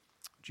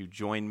you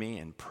join me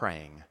in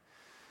praying?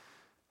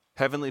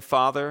 Heavenly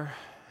Father,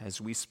 as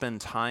we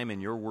spend time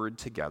in your word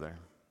together,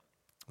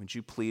 would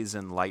you please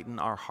enlighten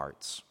our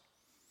hearts?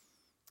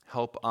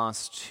 Help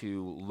us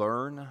to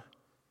learn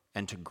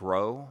and to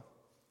grow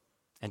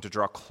and to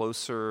draw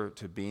closer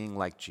to being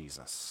like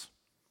Jesus.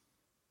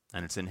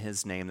 And it's in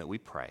his name that we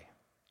pray.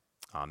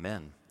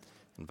 Amen.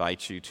 I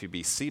invite you to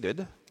be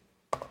seated.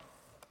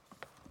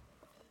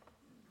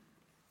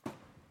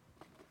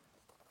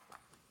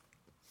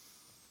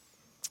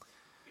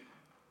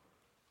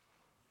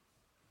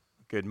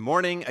 Good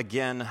morning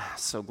again.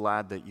 So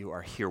glad that you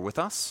are here with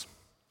us.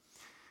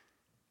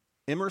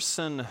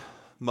 Emerson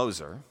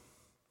Moser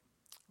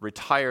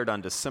retired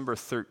on December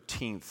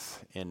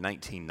 13th in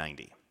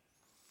 1990.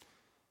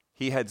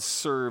 He had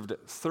served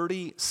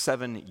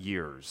 37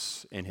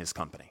 years in his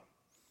company.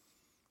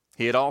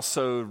 He had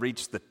also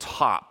reached the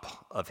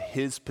top of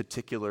his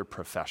particular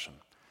profession.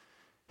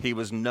 He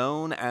was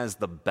known as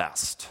the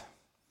best.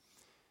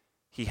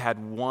 He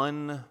had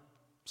one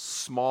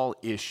small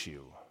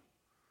issue.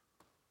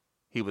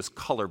 He was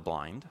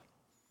colorblind.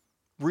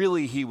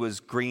 Really, he was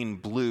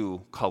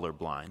green-blue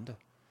colorblind.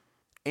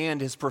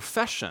 And his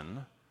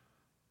profession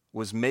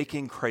was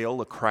making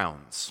Crayola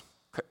crowns.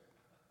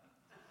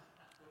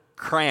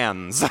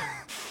 Crayons.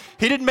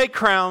 He didn't make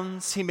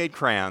crowns, he made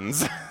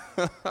crayons.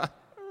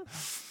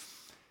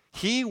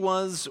 He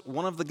was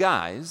one of the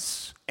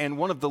guys, and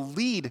one of the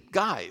lead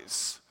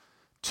guys,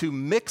 to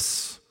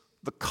mix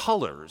the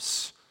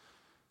colors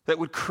that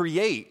would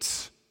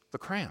create the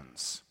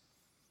crayons.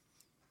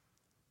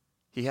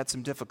 He had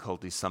some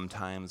difficulties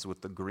sometimes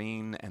with the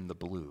green and the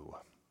blue.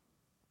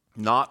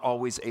 Not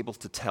always able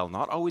to tell,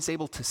 not always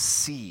able to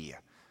see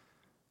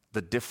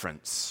the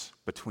difference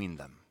between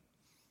them.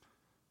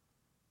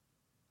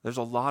 There's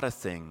a lot of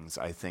things,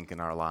 I think,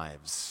 in our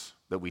lives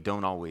that we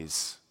don't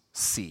always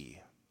see.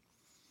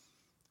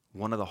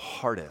 One of the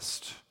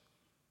hardest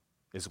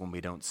is when we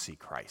don't see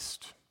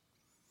Christ.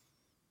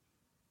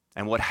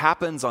 And what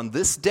happens on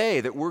this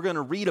day that we're going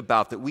to read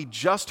about, that we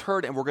just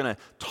heard and we're going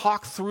to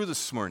talk through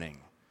this morning,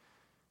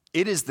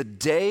 it is the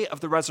day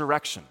of the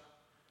resurrection.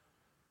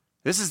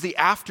 This is the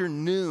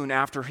afternoon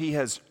after he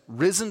has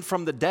risen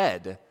from the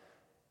dead,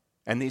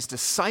 and these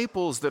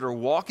disciples that are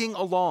walking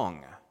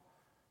along,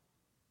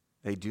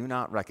 they do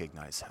not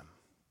recognize him.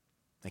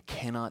 They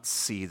cannot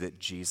see that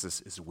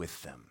Jesus is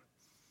with them.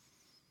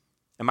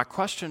 And my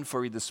question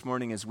for you this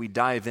morning as we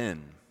dive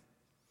in,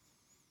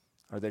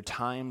 are there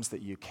times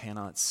that you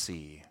cannot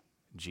see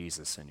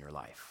Jesus in your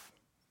life?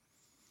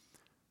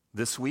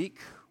 This week,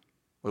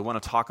 we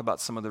want to talk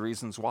about some of the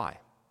reasons why.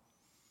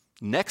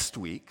 Next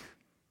week,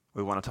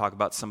 we want to talk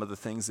about some of the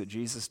things that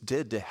Jesus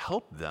did to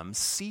help them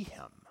see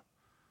him.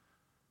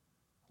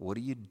 What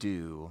do you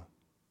do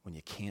when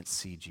you can't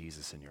see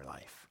Jesus in your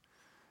life?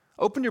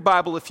 Open your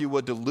Bible, if you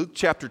would, to Luke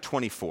chapter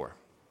 24.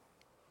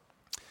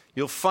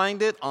 You'll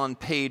find it on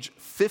page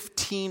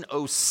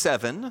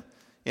 1507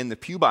 in the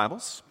Pew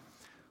Bibles.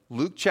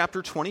 Luke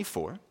chapter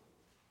 24.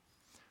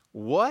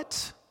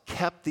 What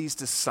kept these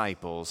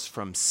disciples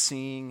from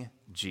seeing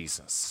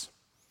Jesus?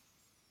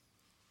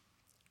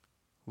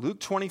 Luke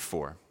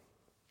 24.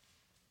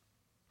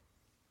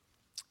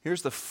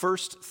 Here's the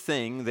first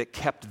thing that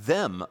kept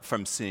them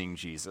from seeing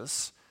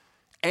Jesus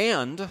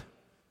and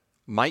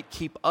might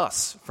keep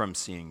us from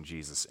seeing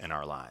Jesus in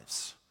our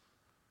lives.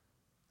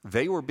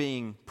 They were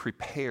being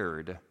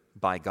prepared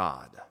by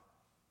God.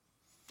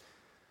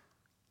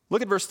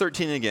 Look at verse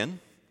 13 again.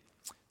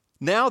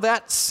 Now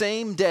that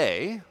same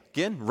day,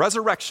 again,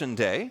 resurrection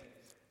day,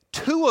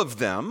 two of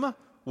them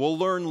will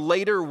learn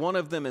later, one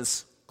of them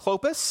is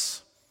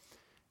Clopas,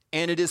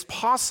 and it is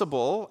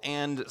possible,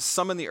 and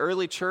some in the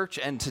early church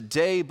and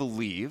today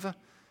believe,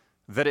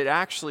 that it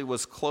actually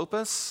was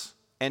Clopas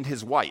and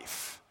his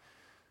wife.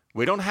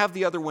 We don't have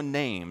the other one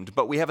named,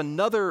 but we have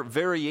another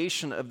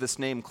variation of this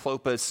name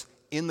Clopas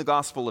in the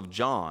Gospel of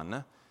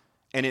John,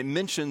 and it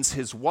mentions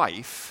his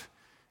wife,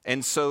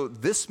 and so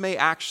this may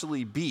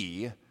actually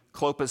be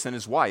Clopas and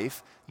his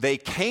wife. They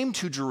came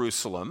to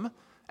Jerusalem,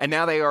 and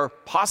now they are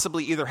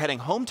possibly either heading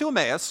home to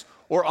Emmaus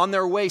or on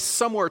their way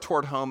somewhere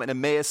toward home, and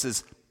Emmaus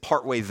is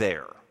partway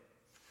there.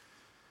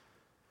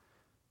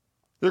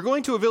 They're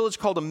going to a village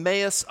called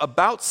Emmaus,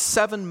 about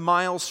 7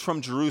 miles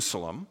from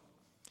Jerusalem.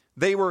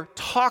 They were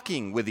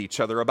talking with each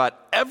other about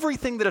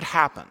everything that had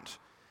happened.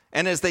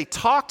 And as they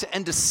talked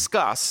and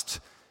discussed,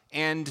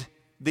 and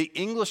the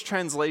English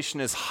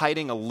translation is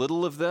hiding a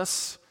little of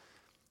this,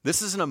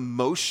 this is an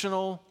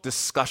emotional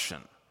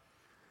discussion.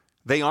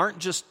 They aren't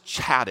just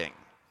chatting.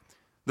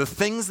 The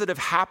things that have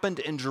happened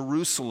in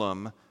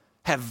Jerusalem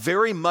have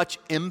very much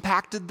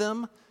impacted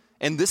them,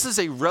 and this is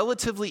a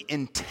relatively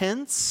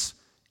intense,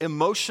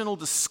 emotional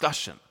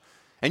discussion.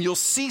 And you'll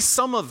see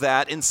some of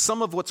that in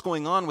some of what's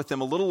going on with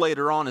them a little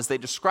later on as they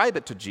describe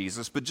it to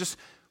Jesus, but just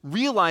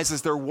realize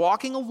as they're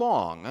walking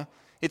along,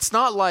 it's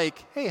not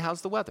like, hey,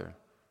 how's the weather?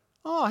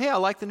 Oh, hey, I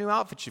like the new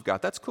outfit you've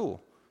got. That's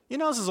cool. You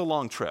know, this is a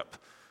long trip.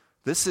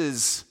 This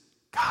is,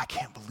 God, I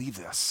can't believe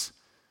this.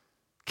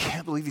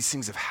 Can't believe these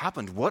things have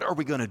happened. What are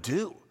we going to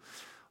do?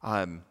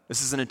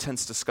 This is an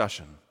intense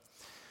discussion.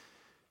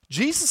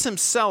 Jesus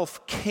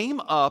himself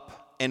came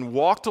up and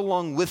walked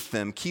along with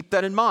them. Keep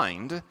that in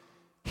mind.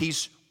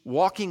 He's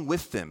walking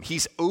with them.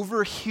 He's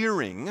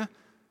overhearing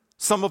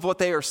some of what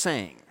they are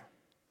saying.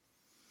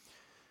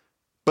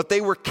 But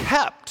they were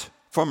kept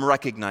from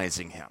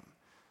recognizing him.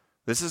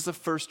 This is the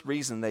first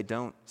reason they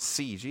don't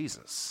see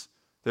Jesus.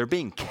 They're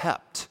being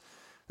kept.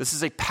 This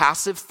is a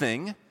passive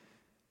thing,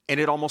 and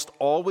it almost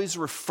always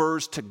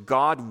refers to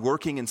God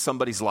working in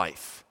somebody's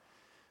life.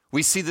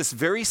 We see this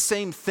very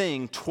same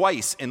thing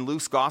twice in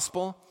Luke's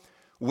gospel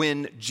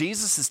when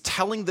Jesus is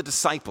telling the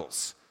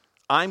disciples,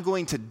 I'm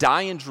going to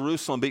die in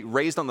Jerusalem, be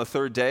raised on the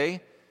third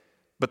day,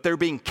 but they're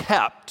being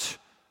kept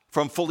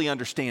from fully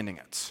understanding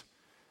it.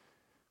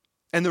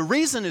 And the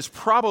reason is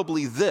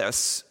probably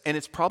this, and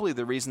it's probably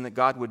the reason that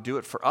God would do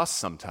it for us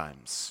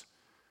sometimes.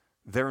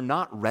 They're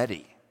not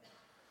ready.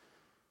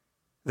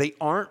 They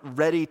aren't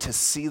ready to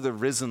see the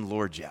risen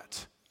Lord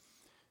yet.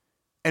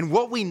 And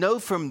what we know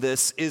from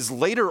this is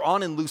later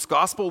on in Luke's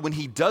gospel, when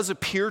he does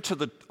appear to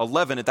the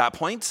 11 at that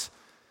point,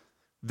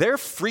 they're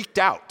freaked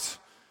out.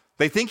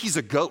 They think he's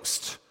a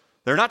ghost.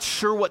 They're not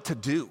sure what to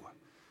do.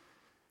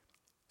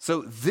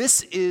 So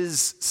this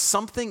is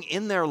something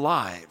in their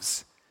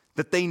lives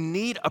that they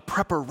need a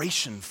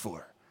preparation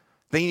for.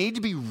 They need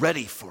to be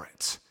ready for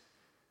it.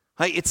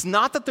 It's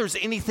not that there's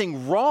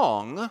anything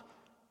wrong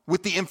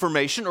with the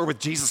information or with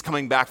Jesus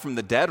coming back from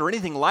the dead or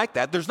anything like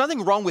that. There's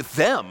nothing wrong with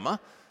them.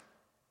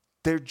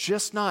 They're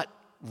just not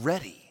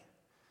ready.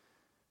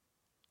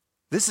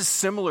 This is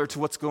similar to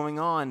what's going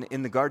on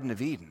in the Garden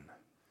of Eden.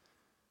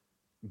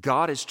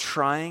 God is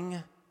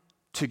trying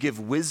to give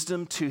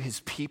wisdom to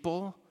his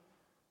people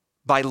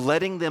by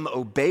letting them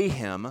obey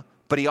him,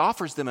 but he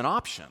offers them an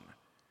option.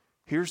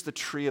 Here's the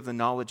tree of the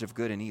knowledge of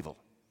good and evil.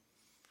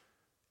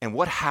 And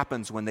what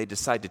happens when they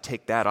decide to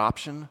take that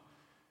option?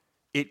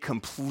 It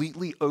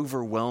completely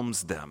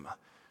overwhelms them.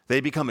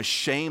 They become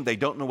ashamed. They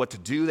don't know what to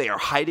do. They are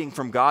hiding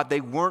from God.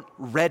 They weren't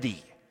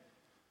ready.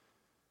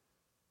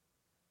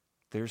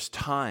 There's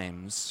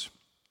times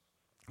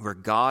where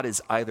God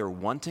is either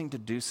wanting to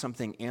do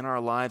something in our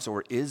lives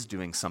or is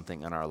doing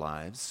something in our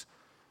lives,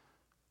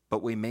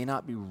 but we may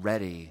not be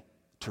ready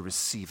to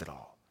receive it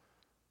all.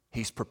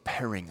 He's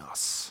preparing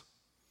us.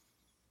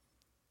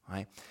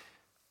 Right?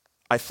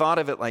 I thought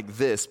of it like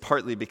this,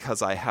 partly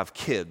because I have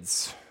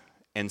kids,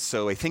 and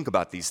so I think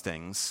about these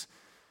things.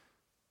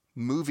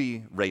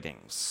 Movie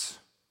ratings,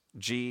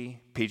 G,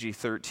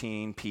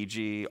 PG-13,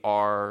 PG,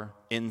 R,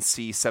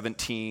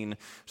 NC-17.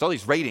 There's all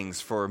these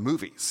ratings for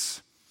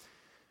movies.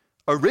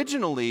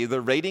 Originally, the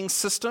rating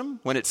system,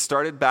 when it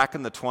started back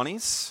in the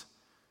 20s,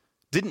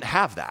 didn't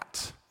have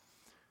that.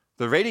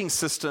 The rating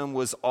system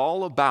was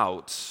all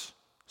about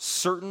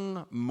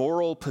certain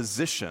moral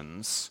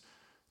positions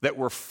that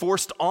were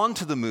forced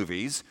onto the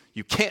movies.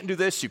 You can't do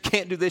this, you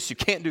can't do this, you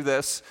can't do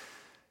this.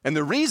 And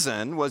the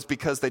reason was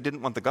because they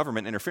didn't want the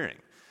government interfering.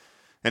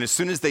 And as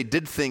soon as they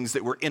did things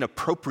that were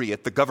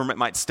inappropriate, the government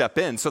might step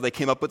in. So they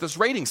came up with this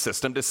rating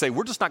system to say,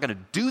 we're just not going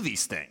to do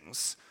these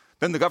things.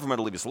 Then the government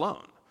will leave us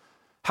alone.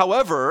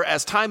 However,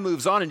 as time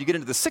moves on and you get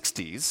into the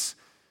 60s,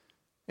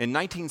 in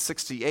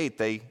 1968,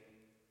 they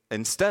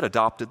instead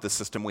adopted the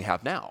system we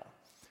have now.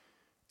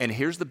 And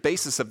here's the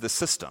basis of this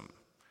system.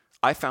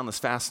 I found this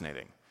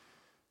fascinating.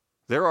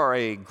 There are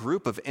a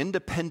group of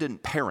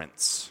independent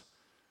parents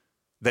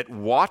that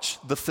watch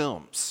the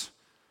films.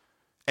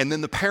 And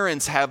then the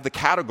parents have the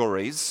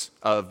categories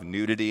of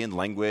nudity and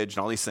language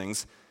and all these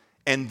things.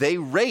 And they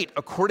rate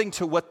according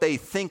to what they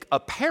think a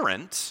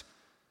parent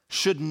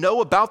should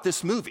know about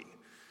this movie.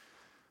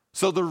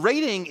 So the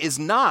rating is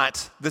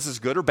not, this is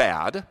good or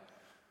bad.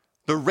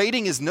 The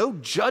rating is no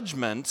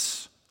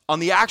judgment on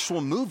the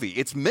actual movie.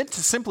 It's meant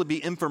to simply be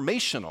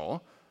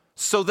informational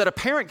so that a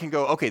parent can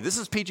go, okay, this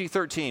is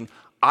PG-13.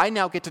 I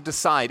now get to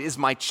decide, is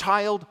my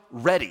child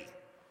ready?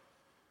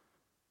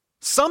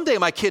 Someday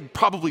my kid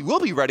probably will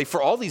be ready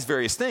for all these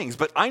various things,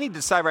 but I need to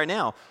decide right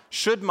now,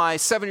 should my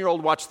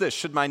 7-year-old watch this?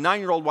 Should my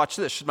 9-year-old watch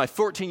this? Should my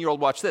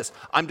 14-year-old watch this?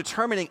 I'm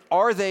determining,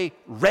 are they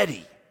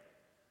ready?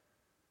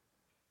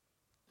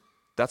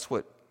 That's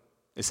what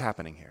is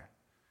happening here.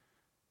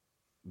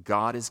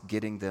 God is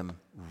getting them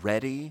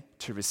ready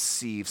to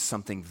receive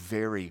something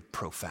very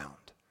profound.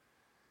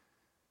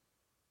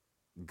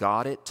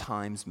 God at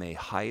times may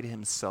hide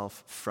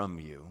himself from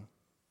you,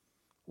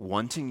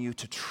 wanting you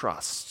to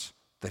trust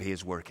that he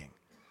is working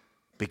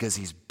because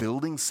he's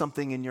building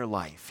something in your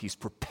life. He's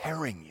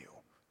preparing you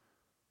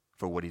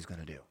for what he's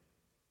going to do.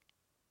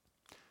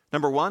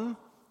 Number one,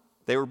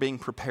 they were being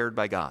prepared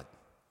by God.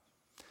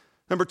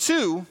 Number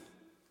two,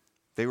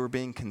 they were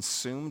being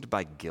consumed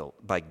by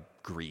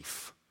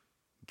grief.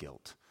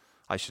 Guilt.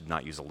 I should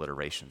not use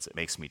alliterations. It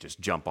makes me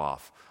just jump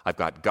off. I've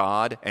got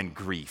God and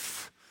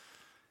grief.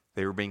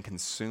 They were being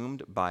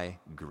consumed by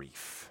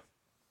grief.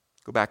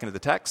 Go back into the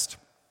text.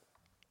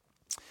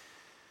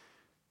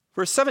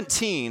 Verse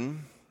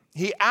 17,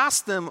 he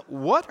asked them,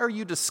 what are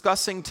you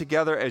discussing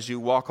together as you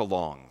walk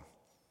along?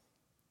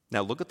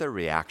 Now look at their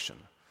reaction.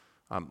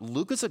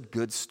 Luke is a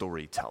good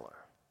storyteller.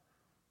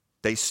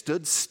 They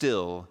stood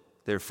still,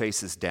 their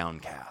faces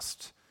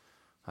downcast.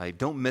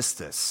 Don't miss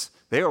this.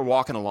 They are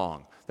walking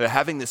along. They're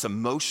having this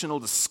emotional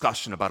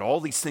discussion about all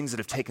these things that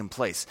have taken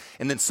place.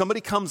 And then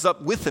somebody comes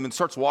up with them and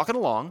starts walking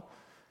along.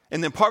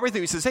 And then partway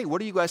through he says, hey,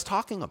 what are you guys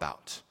talking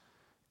about?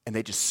 And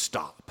they just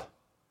stop.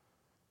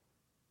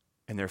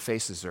 And their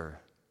faces are...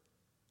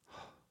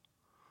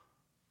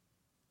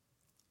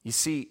 You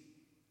see,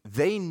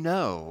 they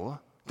know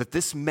that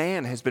this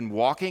man has been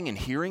walking and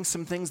hearing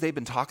some things they've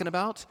been talking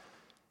about,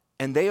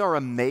 and they are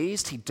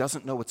amazed he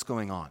doesn't know what's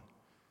going on.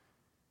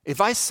 If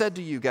I said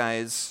to you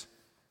guys,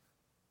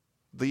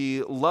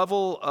 the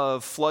level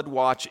of flood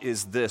watch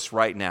is this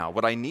right now,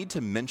 would I need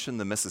to mention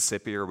the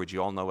Mississippi, or would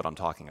you all know what I'm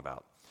talking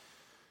about?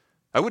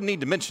 I wouldn't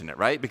need to mention it,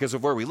 right? Because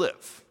of where we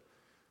live.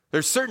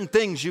 There's certain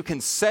things you can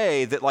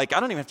say that, like, I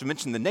don't even have to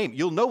mention the name.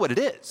 You'll know what it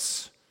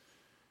is.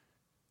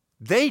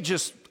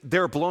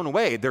 They're blown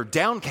away. They're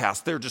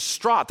downcast. They're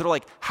distraught. They're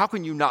like, how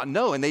can you not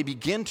know? And they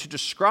begin to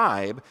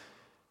describe.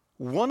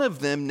 One of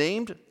them,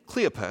 named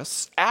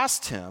Cleopas,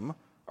 asked him,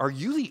 are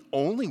you the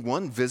only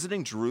one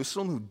visiting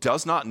Jerusalem who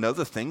does not know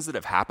the things that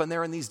have happened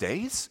there in these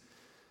days?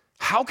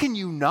 How can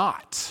you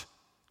not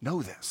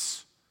know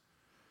this?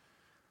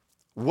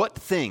 What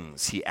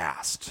things, he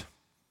asked.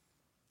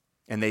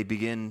 And they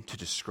begin to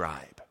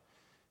describe.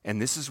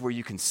 And this is where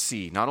you can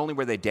see, not only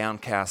were they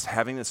downcast,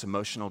 having this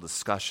emotional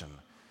discussion,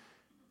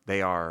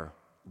 they are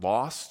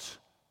lost,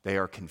 they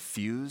are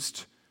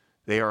confused,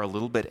 they are a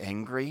little bit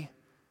angry.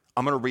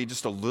 I'm going to read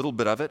just a little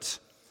bit of it.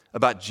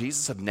 About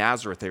Jesus of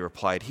Nazareth, they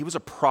replied, he was a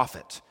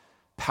prophet,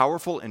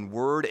 powerful in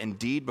word and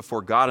deed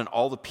before God and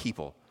all the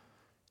people.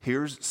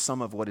 Here's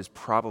some of what is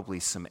probably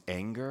some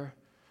anger.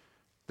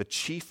 The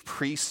chief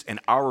priests and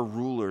our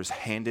rulers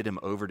handed him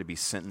over to be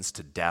sentenced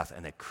to death,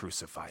 and they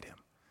crucified him.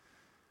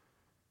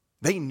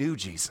 They knew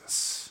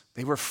Jesus.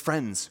 They were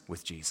friends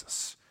with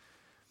Jesus.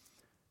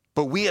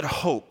 But we had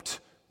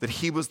hoped that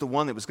he was the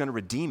one that was going to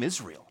redeem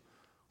Israel.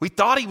 We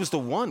thought he was the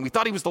one. We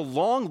thought he was the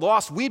long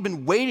lost. We'd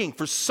been waiting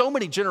for so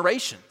many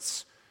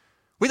generations.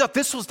 We thought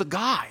this was the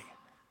guy.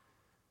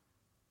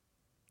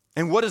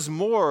 And what is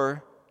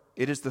more,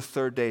 it is the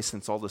third day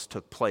since all this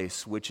took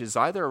place, which is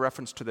either a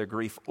reference to their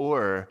grief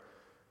or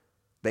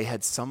they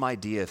had some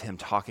idea of him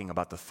talking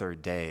about the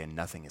third day and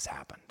nothing has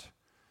happened.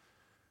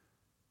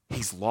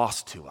 He's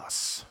lost to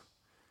us.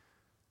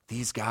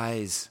 These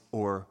guys,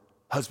 or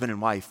husband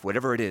and wife,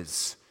 whatever it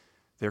is,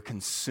 they're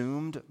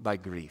consumed by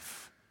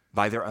grief,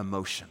 by their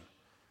emotion.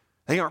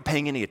 They aren't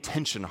paying any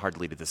attention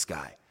hardly to this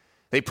guy.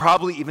 They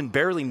probably even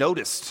barely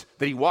noticed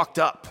that he walked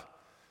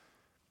up.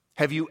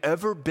 Have you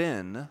ever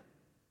been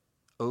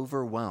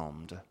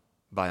overwhelmed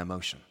by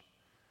emotion?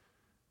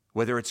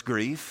 Whether it's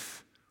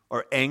grief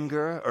or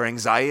anger or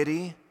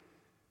anxiety,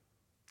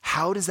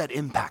 how does that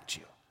impact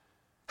you?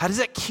 How does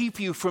that keep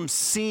you from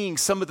seeing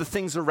some of the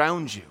things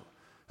around you,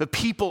 the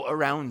people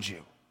around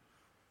you?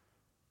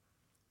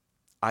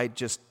 I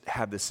just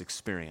had this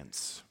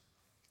experience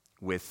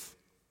with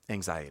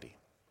anxiety.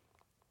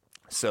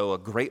 So a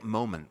great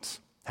moment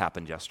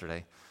happened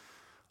yesterday,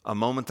 a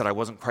moment that I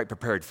wasn't quite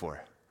prepared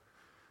for.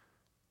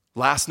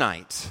 Last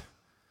night,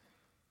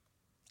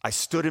 I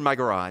stood in my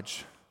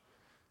garage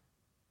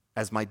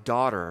as my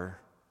daughter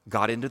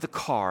got into the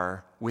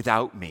car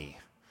without me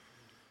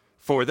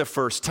for the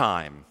first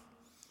time.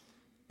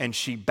 And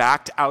she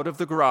backed out of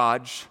the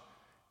garage,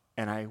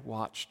 and I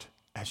watched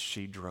as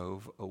she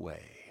drove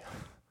away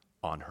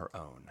on her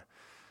own.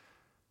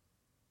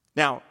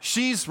 Now,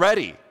 she's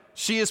ready.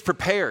 She is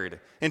prepared.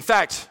 In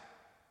fact,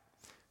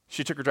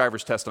 she took her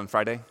driver's test on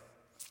Friday,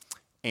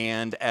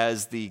 and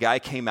as the guy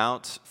came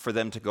out for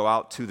them to go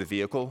out to the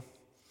vehicle,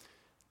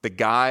 the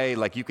guy,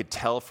 like you could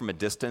tell from a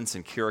distance,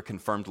 and Kira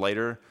confirmed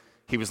later,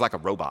 he was like a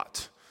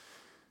robot.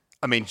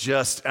 I mean,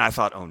 and I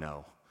thought, oh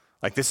no.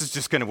 Like, this is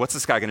just what's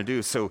this guy gonna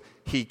do? So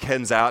he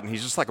comes out, and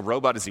he's just like a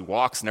robot as he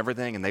walks and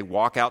everything, and they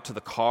walk out to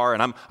the car,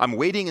 and I'm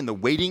waiting in the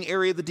waiting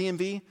area of the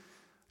DMV,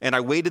 and I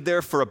waited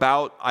there for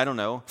about,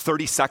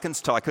 30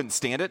 seconds till I couldn't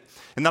stand it.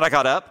 And then I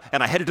got up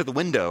and I headed to the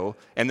window.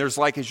 And there's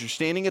like, as you're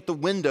standing at the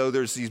window,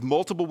 there's these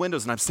multiple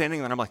windows. And I'm standing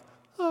there and I'm like,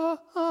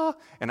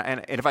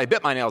 And if I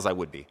bit my nails, I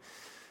would be.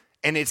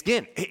 And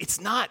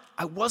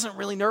I wasn't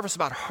really nervous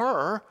about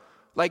her.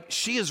 Like,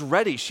 she is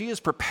ready. She is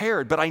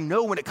prepared. But I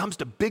know when it comes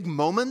to big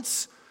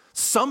moments,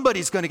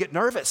 somebody's going to get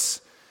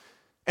nervous.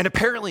 And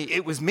apparently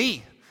it was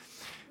me.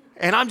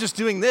 And I'm just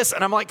doing this,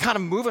 and I'm like kind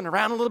of moving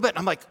around a little bit. And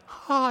I'm like,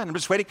 and I'm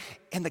just waiting.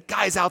 And the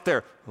guy's out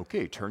there,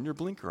 okay, turn your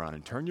blinker on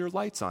and turn your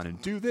lights on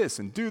and do this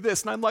and do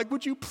this. And I'm like,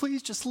 would you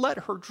please just let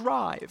her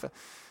drive?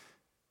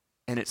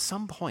 And at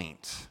some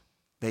point,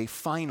 they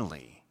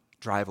finally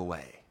drive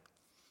away.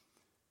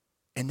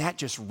 And that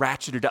just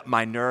ratcheted up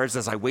my nerves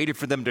as I waited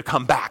for them to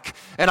come back.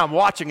 And I'm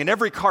watching, and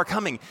every car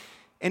coming.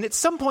 And at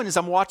some point, as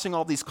I'm watching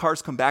all these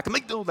cars come back, I'm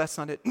like, no, that's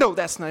not it. No,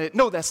 that's not it.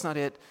 No, that's not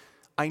it.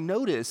 I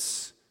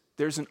notice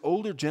there's an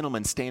older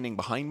gentleman standing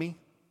behind me,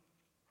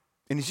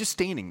 and he's just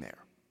standing there.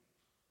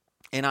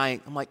 And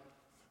I'm like,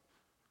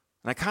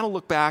 and I kind of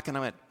look back, and I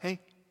went, hey.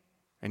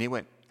 And he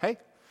went, hey.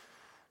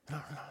 No,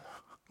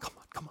 come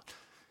on.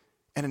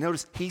 And I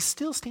noticed he's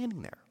still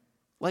standing there.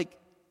 Like,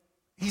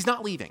 he's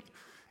not leaving.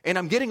 And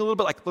I'm getting a little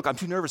bit like, look, I'm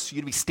too nervous for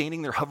you to be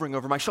standing there hovering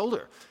over my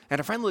shoulder. And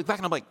I finally look back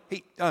and I'm like,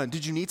 hey,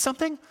 did you need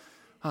something?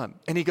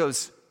 And he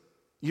goes,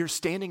 you're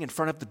standing in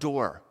front of the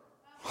door.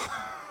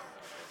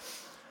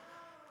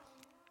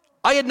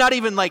 I had not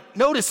even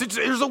noticed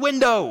there's a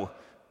window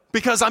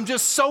because I'm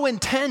just so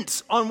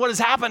intent on what is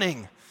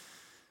happening.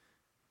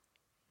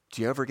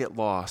 Do you ever get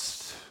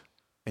lost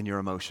in your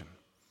emotion?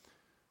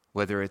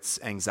 Whether it's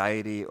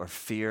anxiety or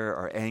fear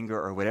or anger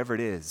or whatever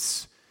it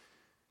is.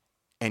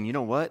 And you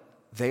know what?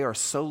 They are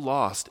so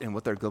lost in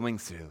what they're going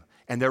through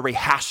and they're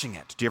rehashing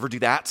it. Do you ever do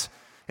that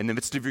in the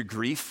midst of your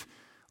grief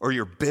or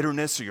your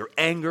bitterness or your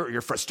anger or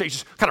your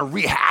frustration? Kind of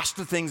rehash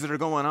the things that are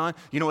going on.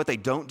 You know what they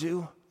don't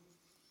do?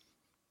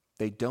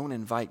 They don't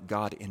invite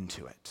God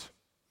into it.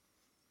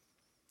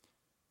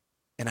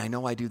 And I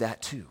know I do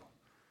that too.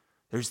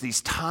 There's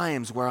these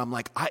times where I'm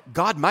like,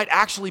 God might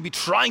actually be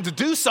trying to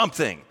do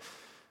something,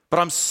 but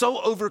I'm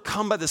so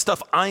overcome by the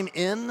stuff I'm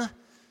in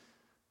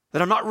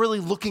that I'm not really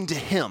looking to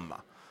him.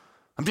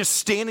 I'm just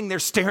standing there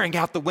staring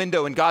out the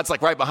window and God's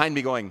right behind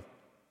me going,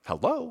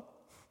 hello,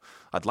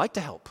 I'd like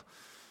to help.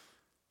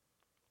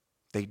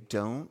 They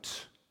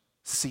don't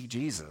see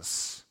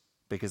Jesus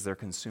because they're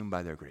consumed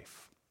by their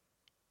grief.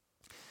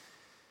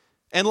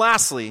 And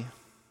lastly,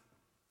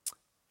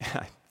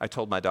 I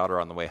told my daughter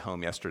on the way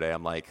home yesterday,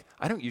 I'm like,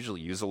 I don't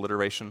usually use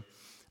alliteration,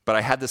 but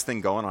I had this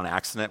thing going on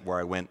accident where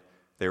I went,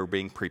 they were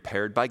being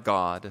prepared by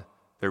God,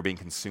 they were being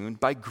consumed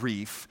by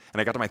grief, and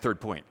I got to my third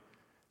point.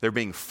 They're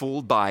being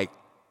fooled by,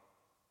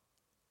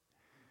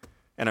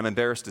 and I'm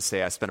embarrassed to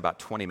say I spent about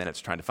 20 minutes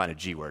trying to find a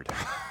G word.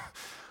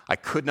 I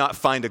could not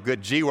find a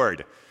good G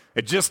word.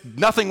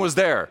 Nothing was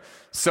there.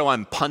 So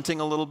I'm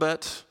punting a little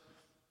bit.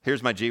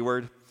 Here's my G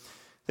word.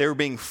 They were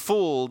being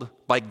fooled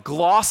by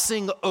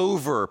glossing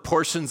over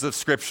portions of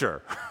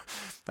Scripture.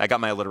 I got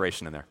my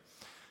alliteration in there.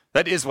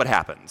 That is what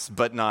happens,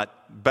 but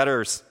not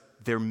better.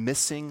 They're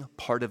missing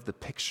part of the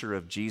picture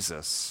of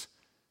Jesus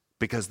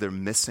because they're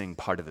missing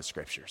part of the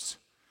Scriptures.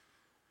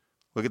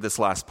 Look at this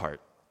last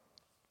part.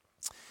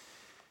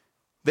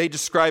 They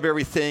describe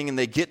everything and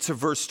they get to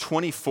verse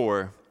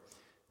 24.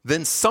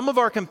 Then some of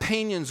our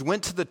companions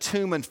went to the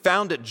tomb and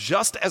found it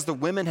just as the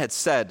women had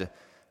said,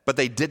 but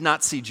they did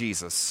not see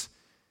Jesus.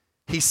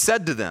 He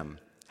said to them,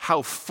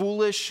 how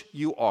foolish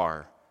you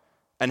are,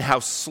 and how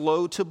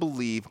slow to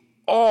believe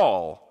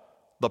all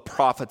the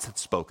prophets had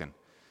spoken.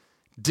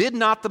 Did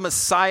not the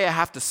Messiah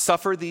have to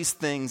suffer these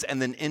things and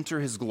then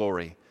enter his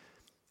glory?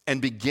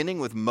 And beginning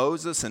with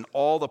Moses and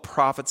all the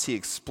prophets, he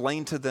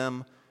explained to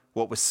them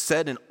what was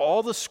said in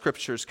all the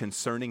scriptures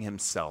concerning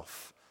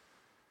himself.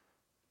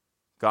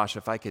 Gosh,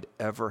 if I could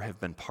ever have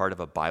been part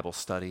of a Bible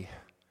study,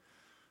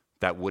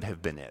 that would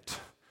have been it.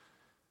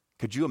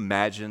 Could you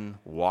imagine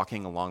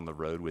walking along the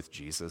road with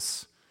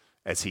Jesus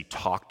as he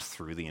talked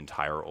through the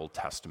entire Old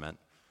Testament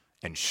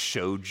and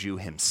showed you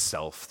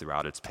himself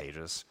throughout its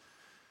pages?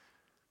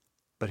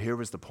 But here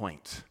was the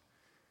point.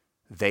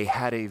 They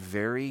had a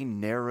very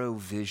narrow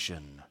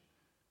vision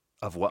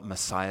of what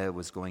Messiah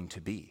was going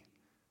to be,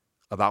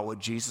 about what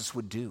Jesus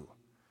would do.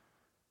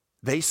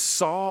 They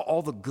saw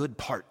all the good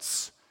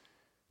parts.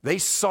 They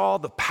saw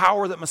the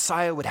power that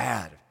Messiah would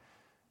have.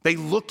 They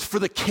looked for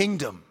the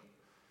kingdom.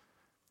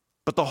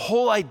 But the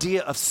whole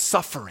idea of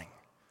suffering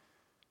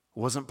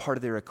wasn't part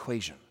of their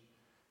equation.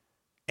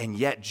 And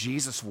yet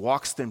Jesus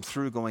walks them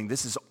through going,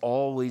 this has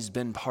always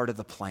been part of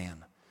the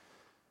plan.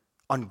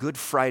 On Good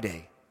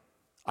Friday,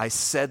 I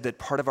said that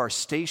part of our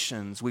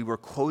stations, we were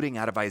quoting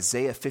out of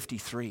Isaiah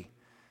 53.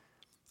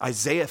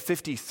 Isaiah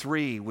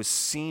 53 was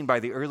seen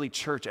by the early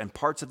church and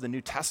parts of the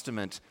New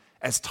Testament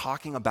as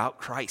talking about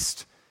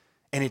Christ.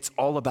 And it's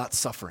all about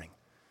suffering.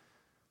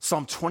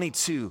 Psalm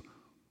 22,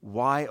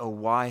 why, oh,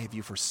 why have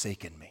you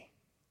forsaken me?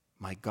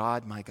 My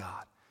God, my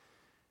God.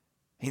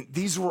 And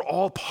these were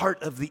all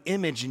part of the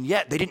image, and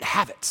yet they didn't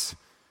have it.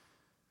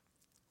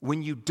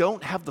 When you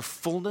don't have the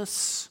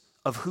fullness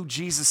of who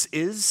Jesus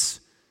is,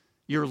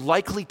 you're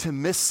likely to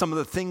miss some of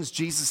the things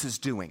Jesus is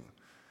doing.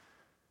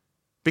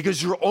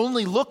 Because you're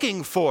only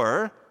looking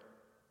for,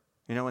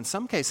 in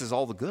some cases,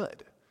 all the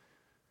good.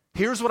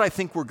 Here's what I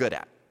think we're good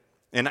at.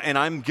 And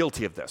I'm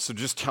guilty of this, so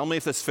just tell me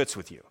if this fits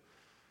with you.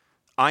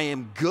 I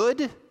am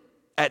good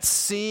at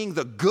seeing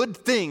the good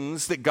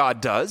things that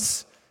God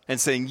does and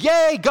saying,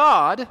 yay,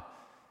 God.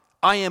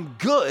 I am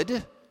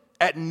good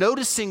at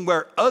noticing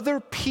where other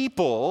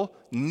people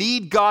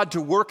need God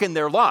to work in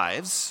their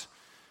lives,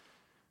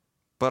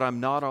 but I'm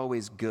not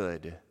always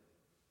good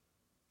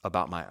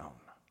about my own.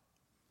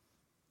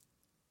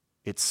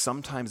 It's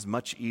sometimes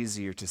much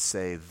easier to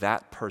say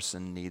that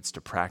person needs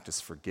to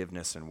practice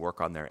forgiveness and work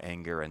on their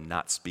anger and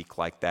not speak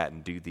like that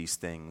and do these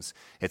things.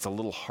 It's a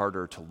little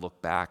harder to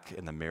look back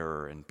in the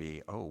mirror and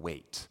be, oh,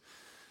 wait,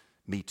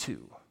 me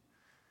too.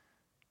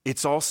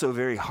 It's also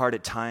very hard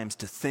at times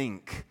to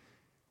think,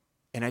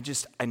 and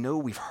I know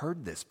we've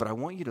heard this, but I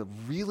want you to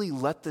really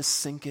let this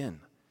sink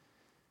in.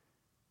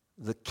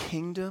 The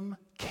kingdom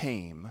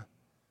came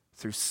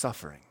through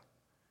suffering.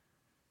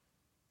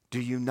 Do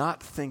you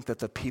not think that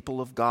the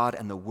people of God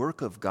and the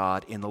work of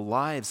God in the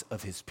lives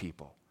of his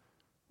people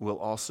will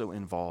also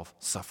involve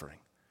suffering?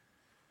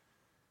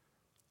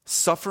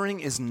 suffering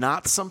is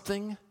not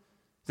something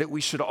that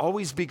we should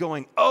always be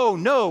going, oh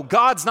no,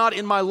 God's not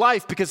in my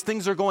life because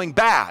things are going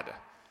bad.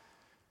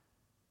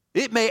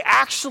 It may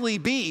actually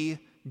be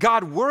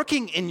God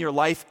working in your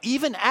life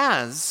even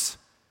as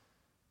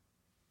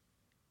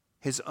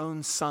his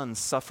own son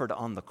suffered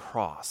on the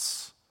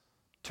cross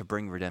to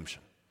bring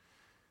redemption.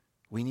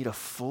 We need a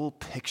full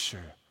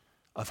picture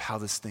of how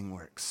this thing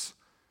works.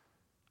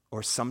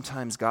 Or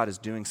sometimes God is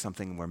doing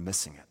something and we're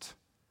missing it.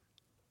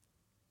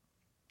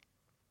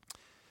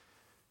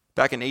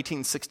 Back in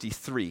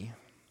 1863,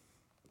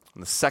 on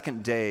the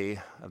second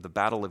day of the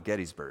Battle of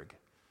Gettysburg,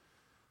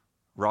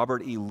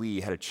 Robert E.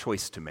 Lee had a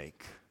choice to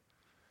make.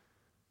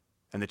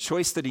 And the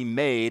choice that he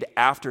made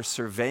after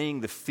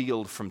surveying the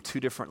field from two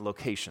different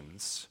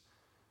locations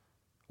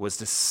was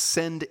to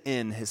send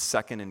in his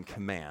second in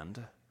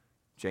command,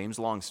 James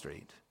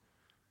Longstreet,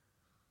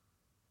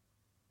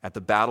 at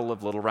the Battle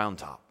of Little Round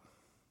Top.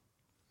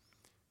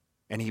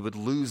 And he would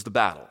lose the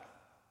battle.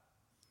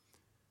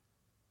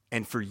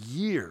 And for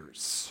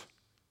years,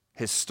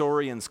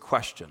 historians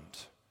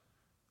questioned,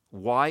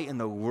 why in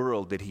the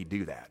world did he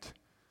do that?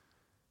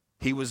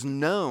 He was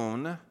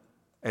known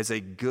as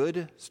a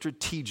good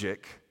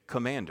strategic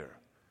commander.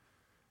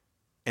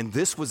 And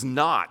this was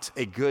not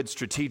a good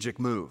strategic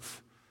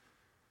move.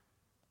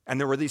 And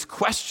there were these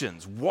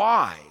questions.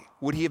 Why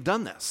would he have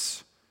done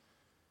this?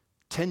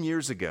 10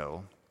 years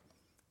ago,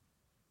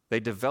 they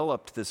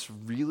developed this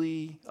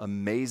really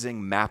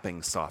amazing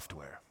mapping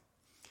software.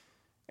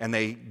 And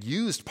they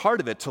used part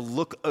of it to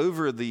look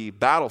over the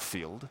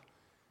battlefield,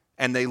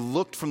 and they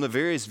looked from the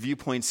various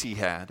viewpoints he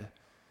had,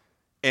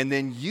 and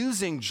then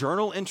using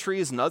journal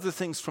entries and other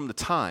things from the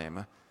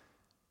time,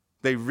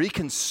 they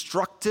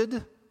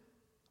reconstructed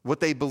what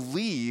they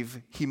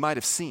believe he might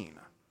have seen.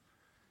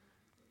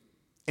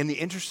 And the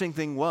interesting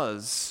thing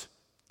was,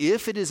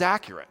 if it is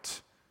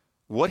accurate,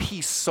 what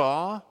he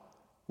saw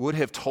would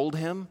have told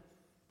him,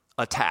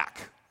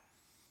 attack.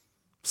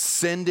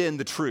 Send in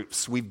the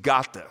troops. We've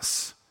got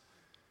this.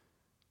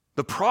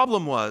 The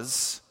problem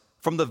was,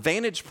 from the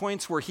vantage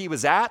points where he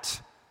was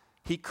at,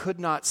 he could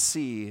not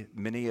see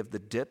many of the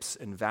dips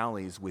and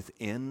valleys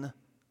within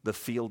the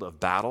field of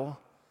battle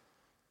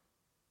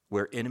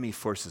where enemy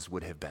forces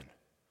would have been.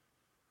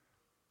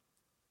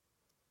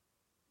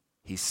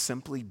 He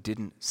simply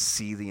didn't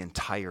see the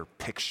entire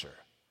picture,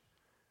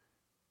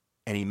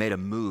 and he made a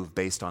move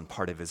based on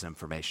part of his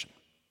information.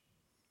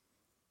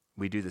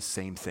 We do the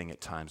same thing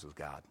at times with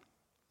God.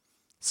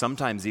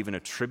 Sometimes even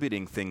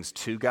attributing things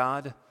to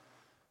God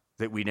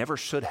that we never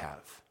should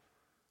have,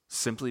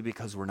 simply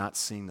because we're not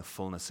seeing the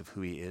fullness of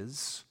who he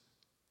is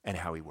and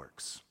how he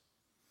works.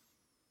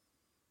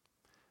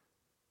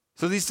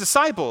 So these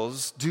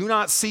disciples do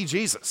not see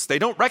Jesus. They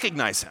don't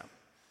recognize him.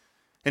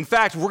 In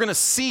fact, we're going to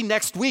see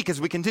next week as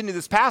we continue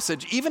this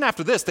passage, even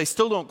after this, they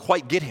still don't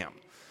quite get him.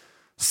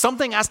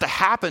 Something has to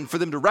happen for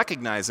them to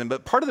recognize him,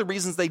 but part of the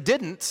reasons they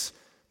didn't,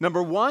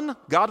 number one,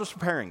 God was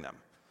preparing them.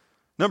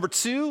 Number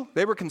two,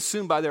 they were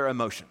consumed by their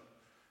emotion.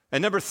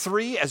 And number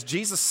three, as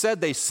Jesus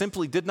said, they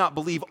simply did not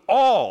believe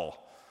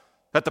all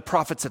that the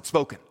prophets had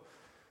spoken.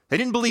 They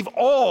didn't believe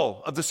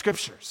all of the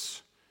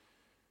scriptures.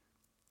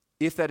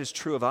 If that is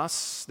true of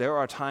us, there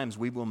are times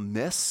we will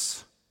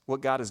miss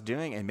what God is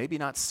doing and maybe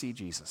not see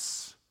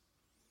Jesus.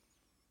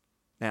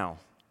 Now,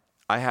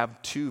 I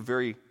have two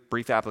very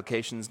brief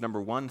applications.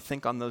 Number one,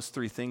 think on those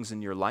three things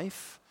in your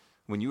life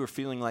when you are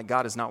feeling like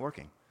God is not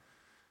working.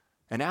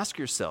 And ask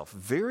yourself,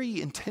 very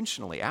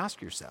intentionally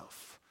ask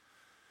yourself,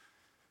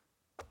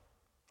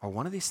 are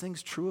one of these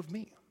things true of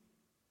me?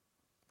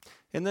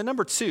 And then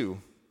number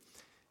two,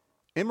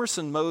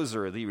 Emerson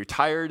Moser, the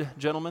retired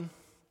gentleman,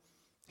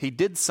 he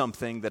did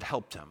something that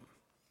helped him.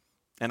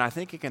 And I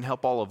think it can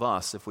help all of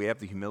us if we have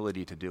the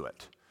humility to do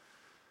it.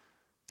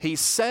 He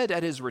said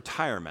at his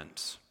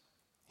retirement,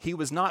 he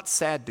was not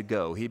sad to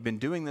go. He'd been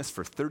doing this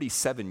for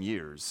 37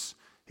 years.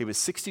 He was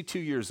 62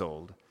 years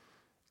old.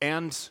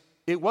 And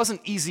it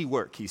wasn't easy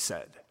work, he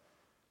said.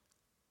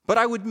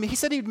 But he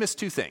said he'd miss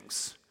two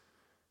things.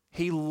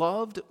 He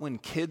loved when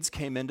kids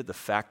came into the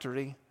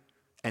factory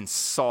and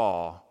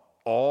saw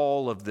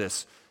all of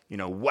this,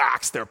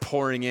 wax they're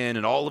pouring in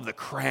and all of the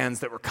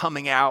crayons that were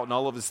coming out and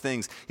all of his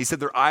things. He said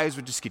their eyes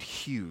would just get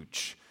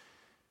huge.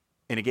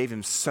 And it gave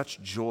him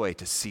such joy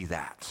to see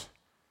that.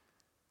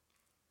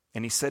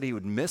 And he said he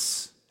would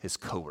miss his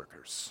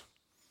coworkers.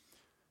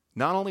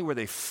 Not only were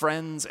they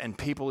friends and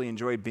people he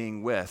enjoyed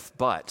being with,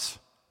 but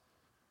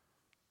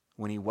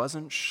when he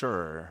wasn't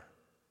sure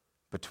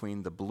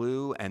between the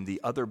blue and the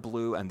other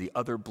blue and the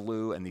other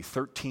blue and the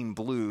 13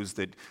 blues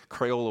that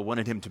Crayola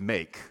wanted him to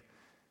make,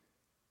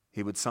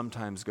 he would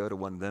sometimes go to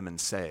one of them and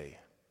say,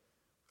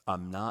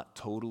 I'm not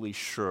totally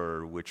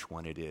sure which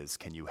one it is.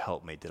 Can you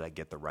help me? Did I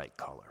get the right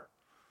color?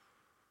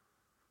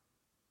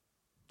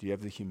 Do you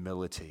have the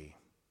humility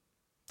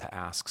to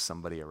ask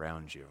somebody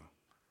around you,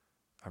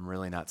 I'm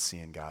really not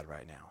seeing God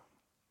right now.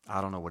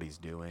 I don't know what he's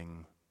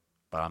doing,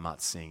 but I'm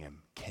not seeing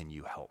him. Can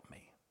you help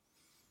me?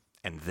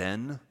 And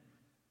then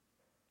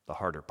the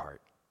harder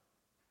part,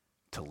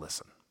 to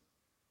listen.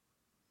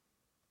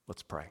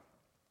 Let's pray.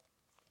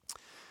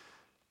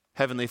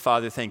 Heavenly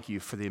Father, thank you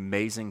for the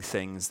amazing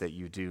things that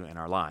you do in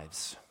our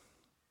lives.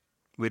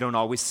 We don't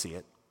always see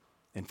it.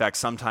 In fact,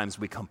 sometimes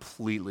we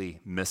completely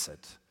miss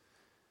it.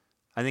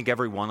 I think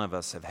every one of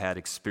us have had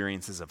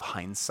experiences of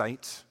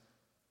hindsight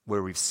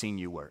where we've seen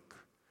you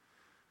work.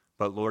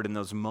 But Lord, in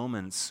those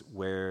moments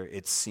where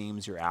it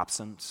seems you're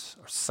absent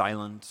or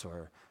silent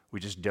or we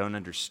just don't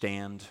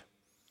understand,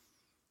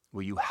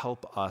 will you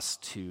help us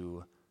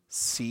to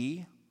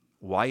see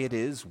why it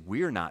is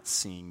we're not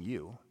seeing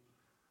you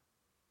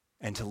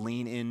and to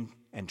lean in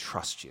and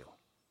trust you,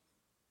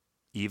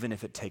 even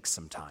if it takes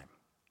some time.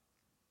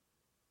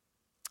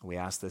 We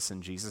ask this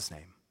in Jesus'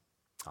 name.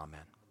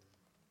 Amen.